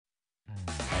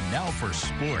Now for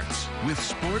sports with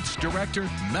Sports Director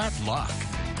Matt Locke.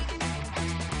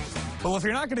 Well, if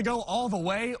you're not going to go all the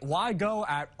way, why go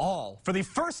at all? For the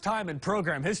first time in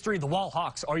program history, the Wall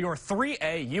Hawks are your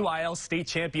 3A UIL state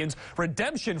champions.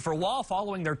 Redemption for Wall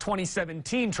following their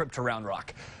 2017 trip to Round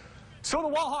Rock. So the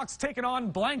Wall Hawks taking on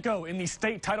Blanco in the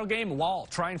state title game. Wall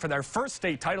trying for their first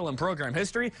state title in program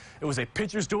history. It was a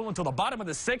pitcher's duel until the bottom of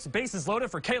the sixth. Bases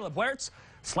loaded for Caleb Wertz.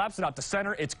 Slaps it out to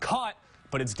center. It's caught,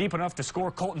 but it's deep enough to score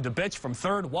Colton DeBitch from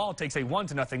third. Wall takes a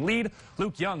 1-0 lead.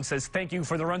 Luke Young says thank you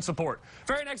for the run support.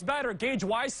 Very next batter, Gage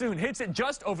Wysoon hits it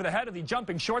just over the head of the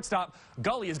jumping shortstop.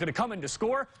 Gully is going to come in to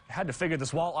score. Had to figure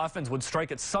this Wall offense would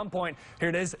strike at some point. Here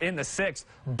it is in the sixth.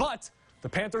 But the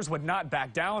Panthers would not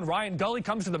back down. Ryan Gully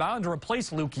comes to the mound to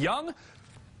replace Luke Young.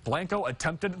 Blanco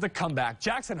attempted the comeback.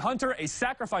 Jackson Hunter, a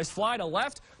sacrifice fly to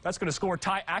left. That's going to score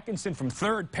Ty Atkinson from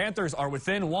third. Panthers are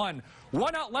within one.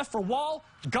 One out left for Wall.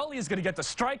 Gully is going to get the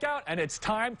strikeout, and it's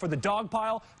time for the dog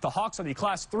pile. The Hawks are the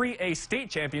Class 3A state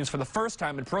champions for the first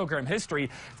time in program history.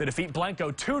 They defeat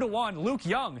Blanco 2-1. Luke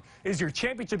Young is your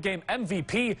championship game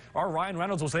MVP. Our Ryan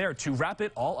Reynolds was there to wrap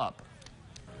it all up.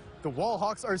 The Wall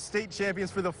Hawks are state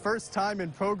champions for the first time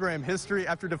in program history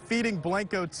after defeating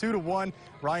Blanco 2-1.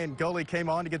 Ryan Gully came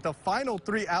on to get the final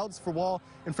 3 outs for Wall.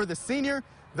 And for the senior,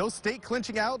 those state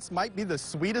clinching outs might be the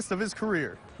sweetest of his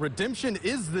career. Redemption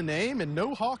is the name, and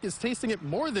no Hawk is tasting it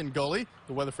more than Gully.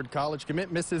 The Weatherford College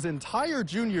commit missed his entire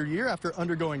junior year after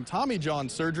undergoing Tommy John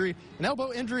surgery, an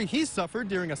elbow injury he suffered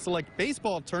during a select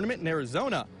baseball tournament in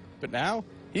Arizona. But now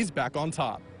he's back on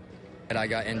top. I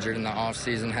got injured in the off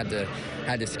season, had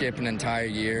to skip an entire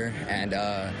year, and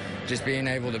just being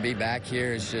able to be back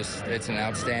here is it's an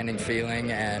outstanding feeling.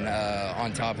 And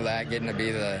on top of that, getting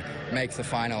to make the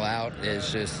final out is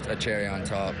just a cherry on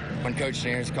top. When Coach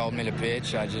Neers called me to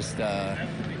pitch, I just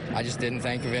didn't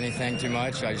think of anything too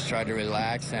much. I just tried to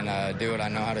relax and do what I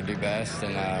know how to do best,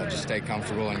 and just stay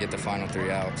comfortable and get the final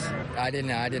 3 outs. I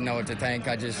didn't know what to think.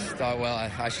 I just thought, well,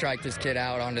 I strike this kid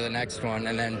out onto the next one,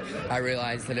 and then I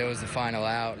realized that it was the final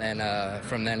out, and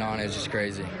from then on, it's just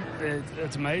crazy.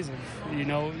 It's amazing. You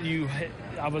know,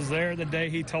 I was there the day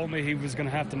he told me he was going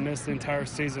to have to miss the entire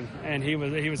season, and he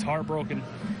was heartbroken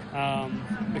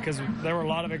because there were a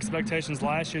lot of expectations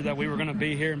last year that we were going to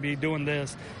be here and be doing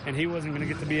this, and he wasn't going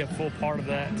to get to be a full part of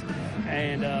that.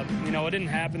 And you know, it didn't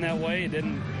happen that way. It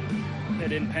didn't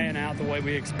pan out the way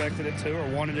we expected it to or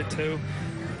wanted it to.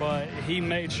 But he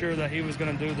made sure that he was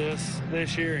going to do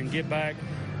this year and get back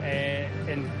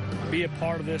and be a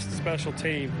part of this special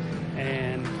team.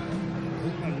 And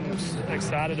I'm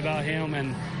excited about him,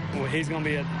 and he's going to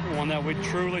be one that we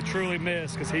truly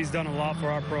miss because he's done a lot for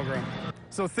our program.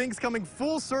 So things coming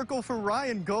full circle for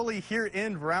Ryan Gully here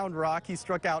in Round Rock. He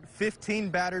struck out 15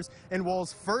 batters in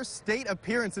Wall's first state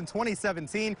appearance in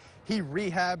 2017. He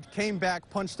rehabbed, came back,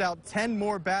 punched out 10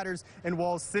 more batters in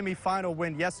Wall's semifinal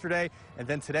win yesterday. And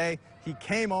then today, he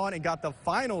came on and got the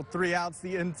final 3 outs.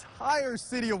 The entire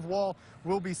city of Wall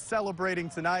will be celebrating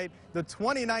tonight. The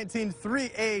 2019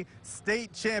 3A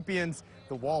state champions,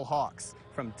 the Wall Hawks.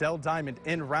 From Dell Diamond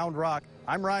in Round Rock,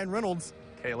 I'm Ryan Reynolds,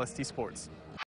 KLST Sports.